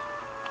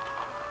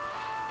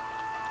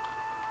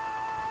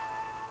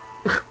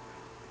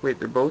 Wait,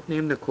 they're both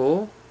named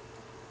Nicole?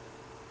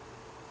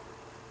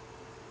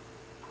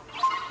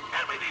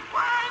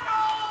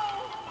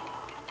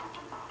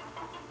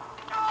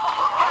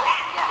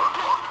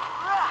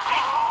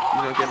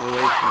 You're not getting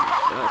away from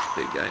us,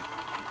 big guy.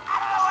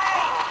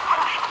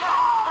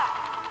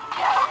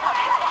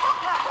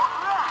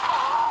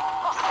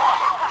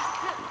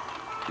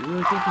 Do you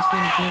really think you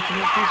stand a chance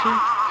against me, sir?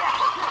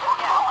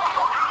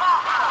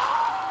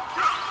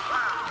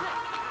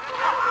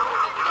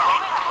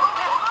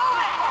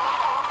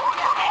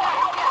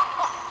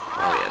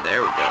 Oh yeah, there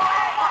we go.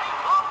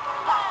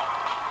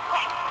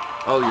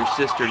 Oh, your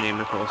sister named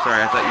Nicole. Sorry,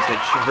 I thought you said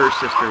her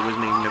sister was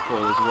named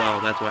Nicole as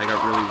well. That's why I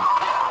got really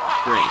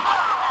strange.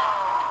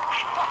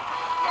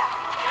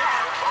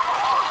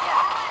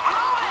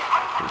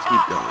 Let's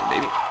keep going,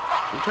 baby.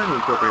 I'm trying to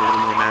incorporate a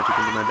little more magic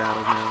into my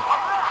battles now.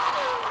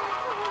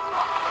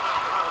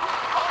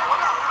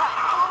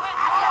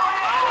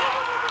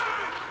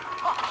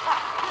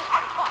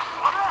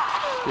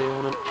 Stay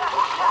on him.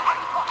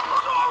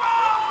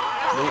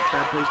 Nope,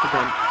 bad place to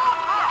come.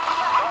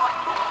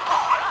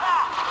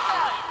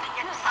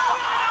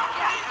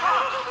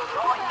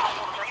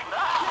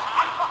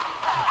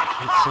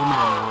 summon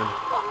anyone.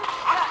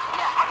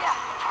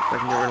 If I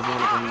can get rid of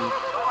one of them.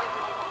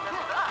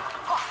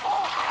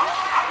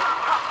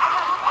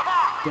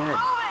 Dead.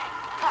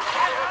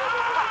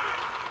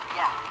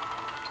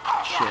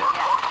 Shit.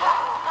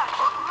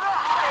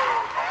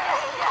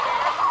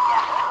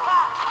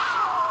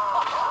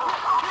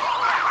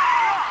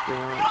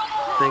 Yeah.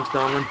 Thanks,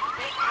 Dolan.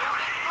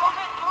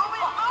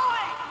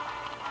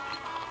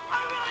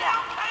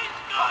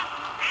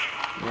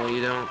 No,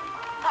 you don't.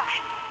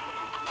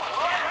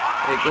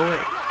 Hey, go away.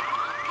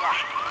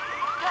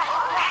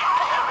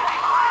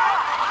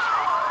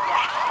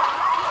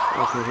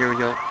 Okay, here we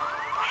go.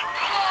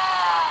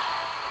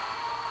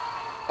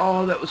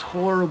 Oh, that was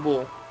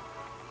horrible.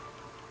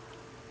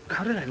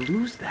 How did I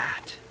lose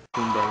that?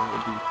 Boombo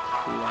would be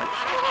clutch.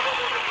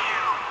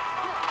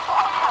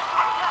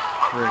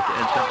 Frick,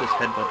 it's got this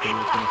headbutt thing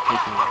that's gonna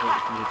take me out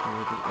if you hit me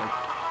with it, like,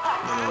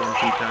 another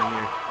 1-2 time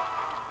here.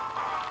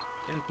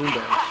 And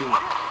Boombo, too.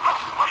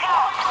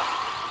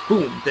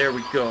 Boom! There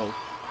we go.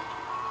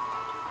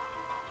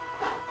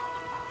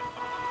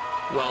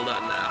 Well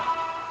done now.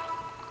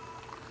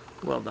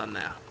 Well done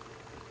now.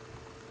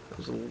 That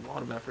was a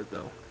lot of effort,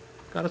 though.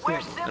 Got us a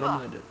level. I don't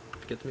mind it.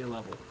 Gets me a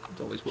level.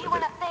 It's always worth He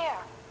went it. up there.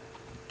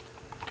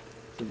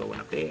 Simba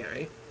went up there,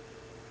 eh?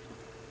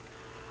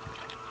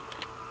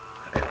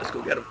 Alright, let's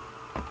go get him.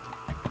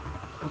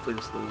 Hopefully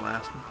this is the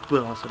last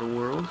boss of the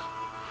world.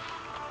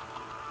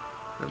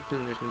 I'm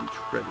feeling there's gonna be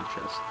treasure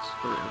chests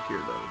around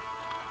here, though.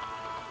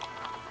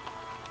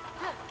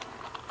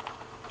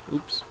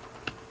 Oops.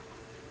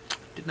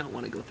 Did not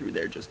want to go through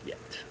there just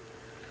yet.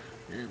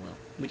 Eh, well,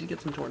 we did get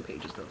some torn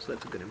pages, though, so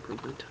that's a good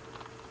improvement.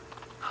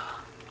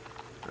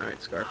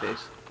 Alright,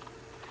 Scarface.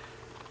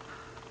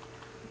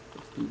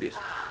 Let's do this.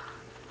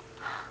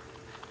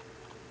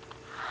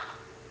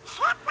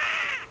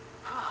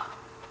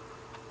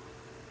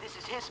 This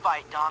is his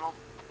fight, Donald.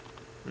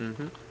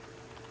 Mm-hmm.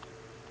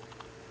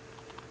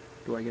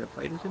 Do I get a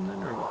fight with him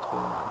then, or what's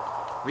going on?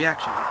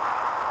 Reaction.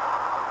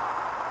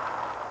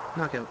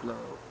 Knockout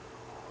blow.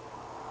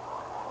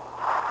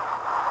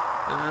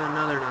 And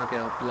another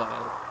knockout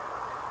blow.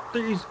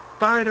 These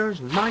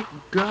fighters might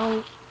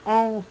go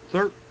all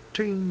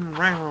 13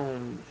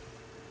 rounds.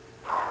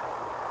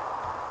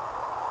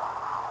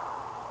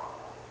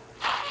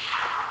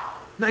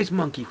 Nice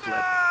monkey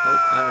flip.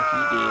 Oh,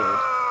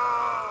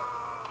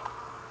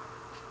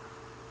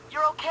 he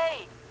You're okay.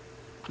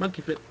 did.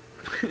 Monkey flip.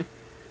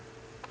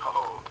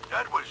 Oh,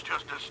 that was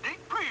just a sneak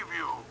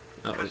preview.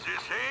 Uh-oh. 'Cause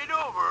this ain't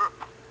over.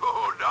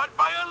 Oh, not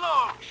by a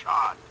long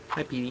shot.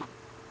 Hi, Petey.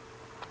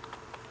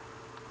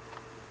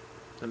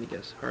 Let me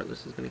guess.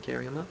 Heartless is going to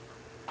carry him up?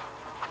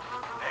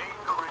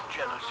 Anger and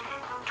jealousy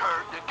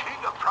turned the king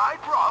of Pride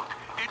Rock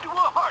into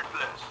a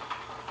Heartless.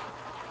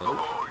 Oh.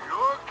 Oh,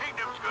 your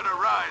kingdom's gonna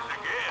rise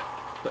again.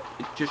 But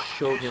it just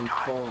showed This him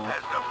time fall.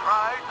 as the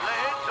Pride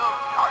Lands of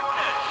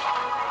Darkness.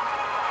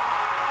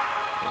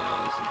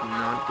 Oh, this is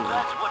not good.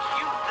 That's what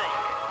you think.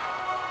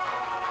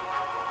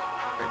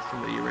 Alright,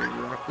 somebody, you ready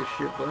to rock this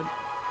shit, bud?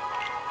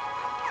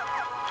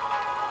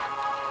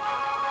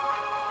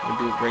 I'm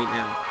gonna do it right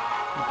now.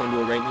 I'm gonna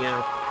do it right now.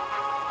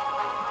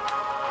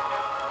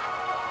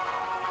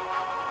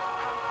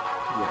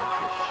 Rock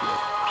this shit.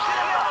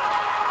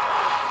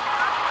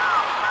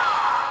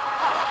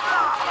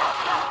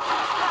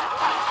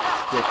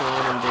 Stick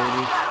on him,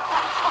 baby.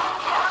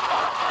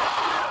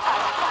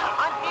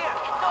 I'm here.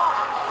 It's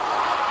over.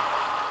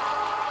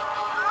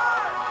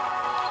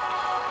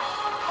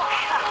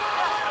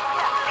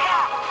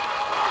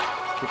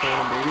 Stick on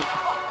him, baby.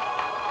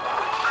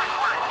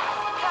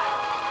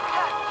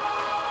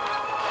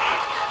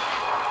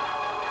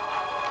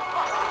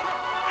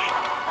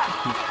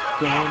 Keep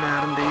going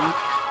at him, baby.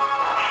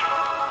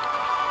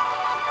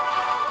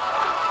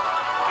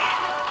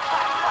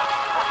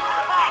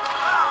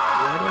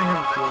 Why do I have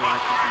a feeling I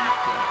could use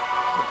that?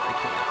 But I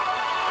can't.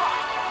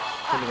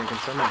 I don't think I can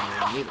summon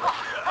anyone either.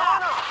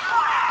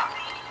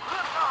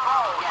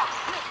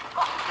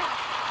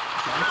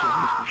 Actually,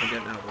 I'm just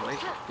getting out of the way.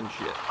 Fucking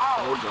shit.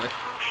 Oh boy.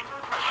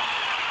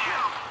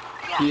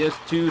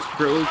 PS2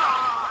 Scrooge.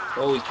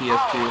 Always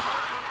PS2.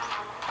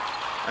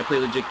 I play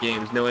legit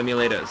games, no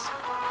emulators.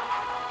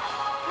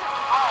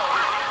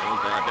 Oh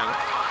god, no.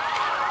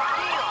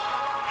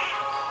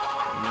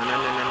 No, no,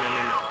 no, no, no,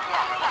 no, no.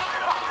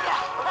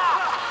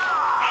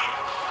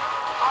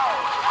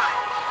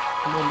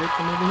 Come on, bitch,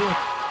 come over here.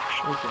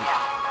 Okay.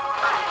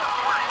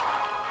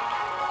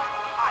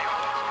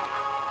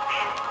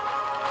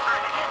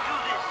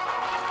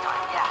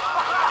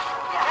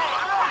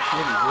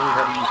 Maybe he's learned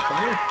how to use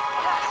fire?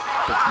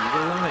 But he's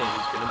a lion,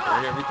 he's gonna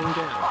burn everything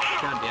down.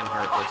 Goddamn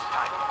Heartless.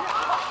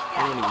 I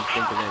don't even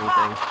think of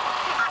anything.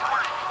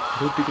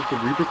 Don't think of the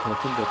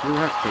repercussions of your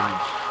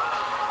actions.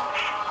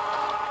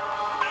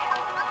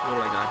 What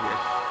do I got here?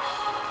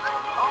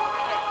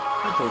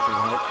 My potion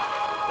will help.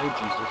 Oh,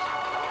 Jesus.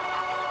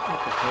 What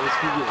the hell is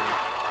he doing?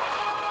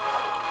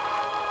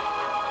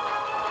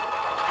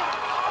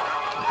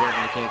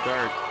 Apparently I can't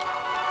guard.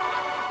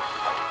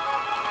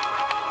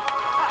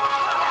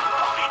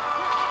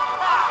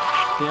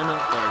 Montana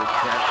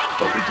Wildcat.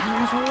 But we can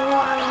use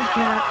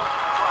Wildcat.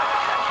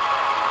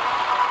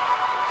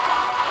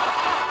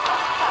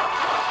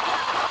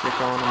 Stick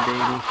on him,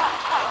 baby.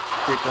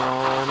 Stick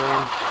on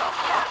him.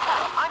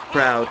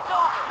 Proud.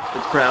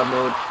 It's proud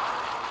mode.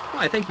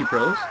 Why, thank you,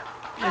 pros.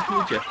 Nice to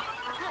meet you.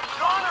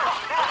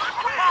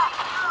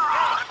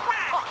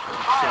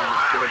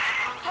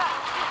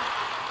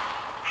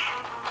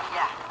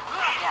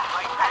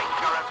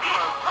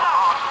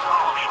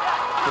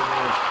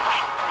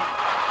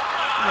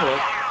 Hello.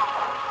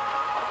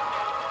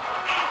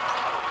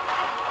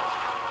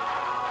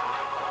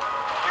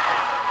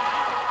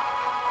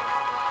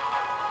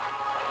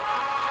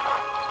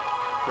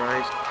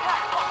 Christ.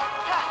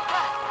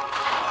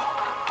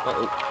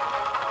 Uh-oh.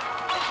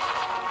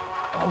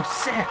 Oh,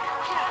 sick!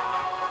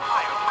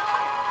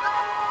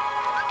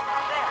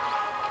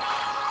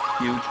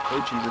 Huge.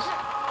 Oh, Jesus.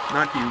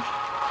 Not huge.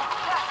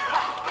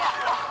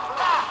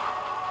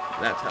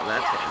 That's how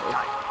that's handled.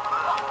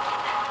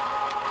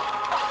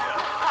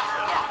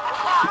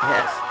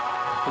 Yes.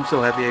 I'm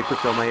so happy I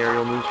equipped all my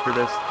aerial moves for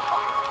this.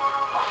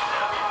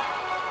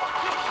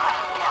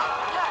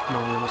 Come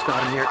on, we almost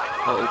got him here.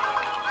 Uh-oh.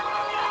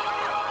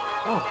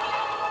 Oh.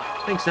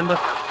 Thanks, Simba.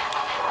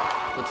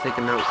 Let's take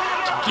a note.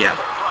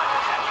 Together.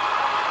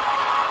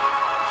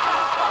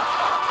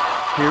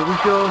 Here we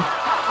go.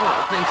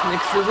 Oh, thanks,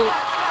 Nick Sizzle.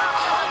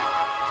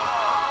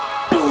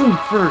 Boom!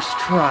 First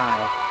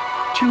try.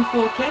 2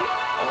 4K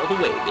all the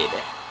way,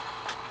 baby.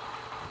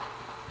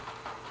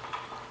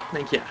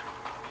 Thank ya.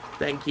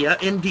 Thank ya,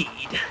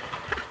 indeed.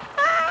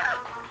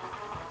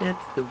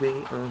 That's the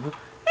way,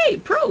 Hey,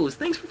 pros!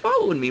 Thanks for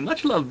following me.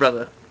 Much love,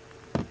 brother.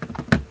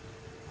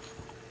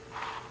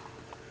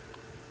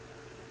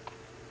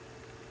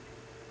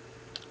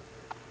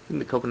 Sing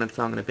the coconut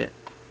song in a bit.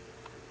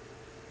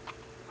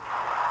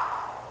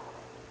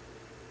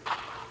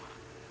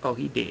 Oh,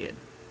 he did.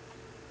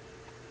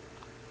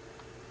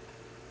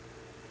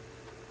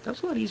 That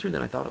was a lot easier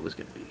than I thought it was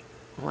going to be.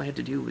 All I had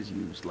to do was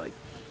use, like...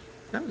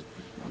 That was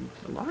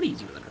a lot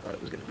easier than I thought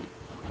it was going to be.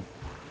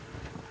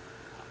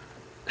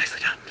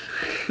 Nicely done.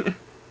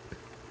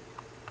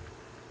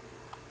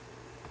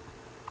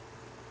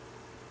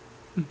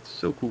 It's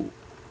so cool.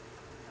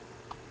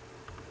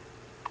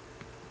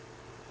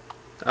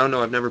 I don't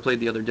know, I've never played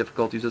the other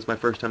difficulties. It's my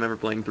first time ever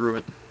playing through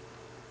it.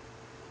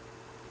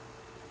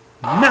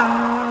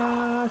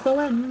 Nasolenia.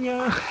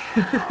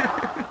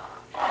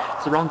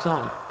 It's the wrong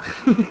song.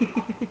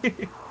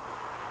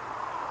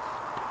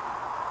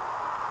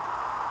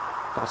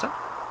 Fossa?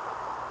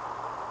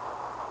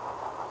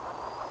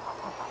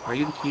 Are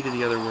you the key to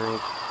the other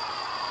world?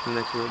 The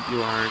next world?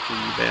 You aren't,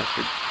 you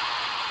bastard.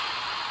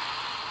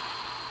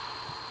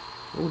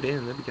 Oh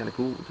damn, that'd be kinda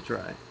cool to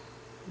try.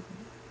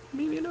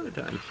 Maybe another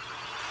time.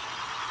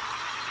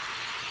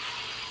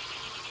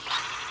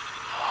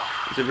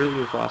 Is it really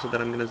Mufasa that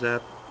I'm gonna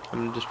zap? I'm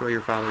gonna destroy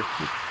your father.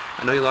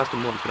 I know you lost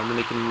him once, but I'm gonna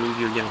make him lose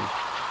you again.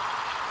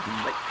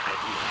 Right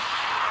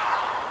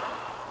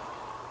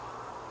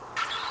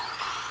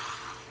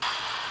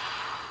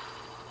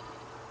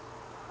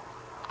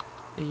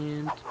idea.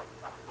 And...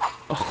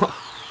 Oh,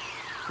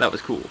 that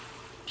was cool.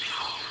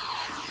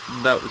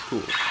 That was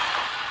cool.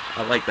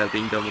 I like that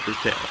being done with his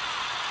tail.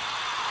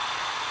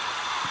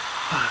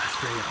 Ah, that's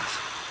pretty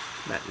awesome.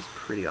 That is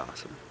pretty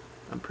awesome.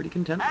 I'm pretty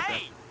content with that.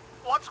 Hey!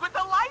 What's with the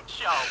light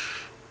show?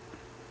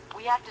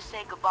 We have to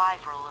say goodbye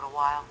for a little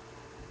while.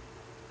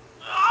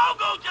 I'll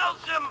go tell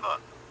Simba.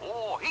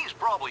 Oh, he's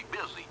probably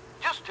busy.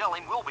 Just tell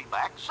him we'll be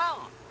back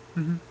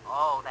soon.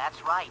 Oh,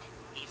 that's right.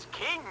 He's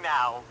king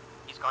now.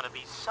 He's gonna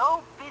be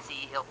so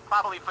busy he'll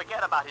probably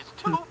forget about his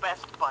 2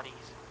 best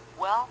buddies.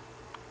 Well,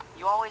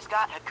 you always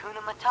got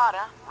Hakuna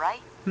Matata,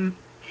 right?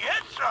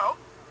 Yes, so.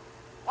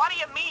 What do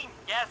you mean,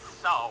 yes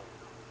so?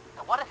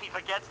 And what if he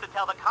forgets to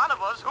tell the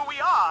carnivores who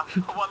we are?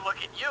 One look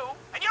at you,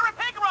 and you're a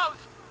pig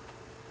roast!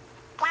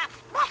 That's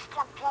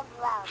Mr. Pig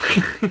Roast.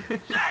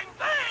 Same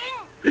thing.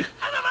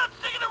 And I'm not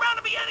sticking around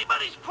to be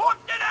anybody's pork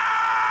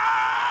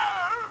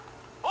dinner.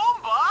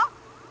 Pumbaa!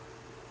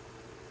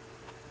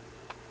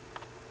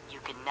 You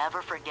can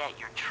never forget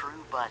your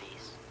true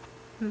buddies.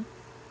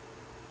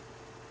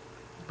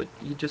 But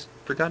you just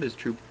forgot his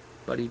true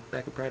buddy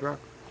back at Pride Rock.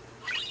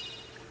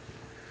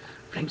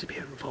 Flames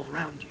appear and revolve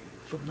around you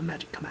from the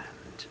magic command.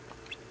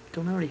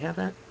 Don't I already have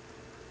that?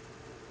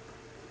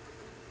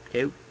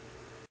 Who?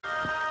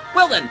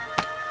 Well then,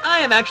 I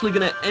am actually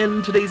going to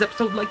end today's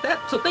episode like that,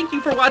 so thank you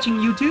for watching,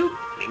 YouTube.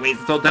 Anyways,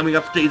 it's all time we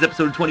got for today's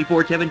episode of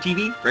 24 Kevin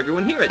TV. For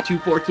everyone here at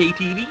 24K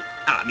TV,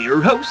 I'm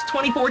your host,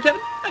 24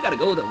 Kevin. I gotta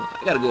go though.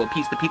 I gotta go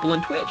appease the people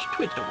on Twitch.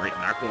 Twitch, don't worry,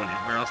 I'm not going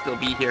anywhere. I'll still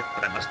be here,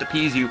 but I must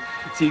appease you.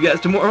 See you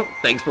guys tomorrow.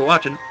 Thanks for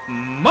watching.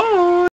 Bye!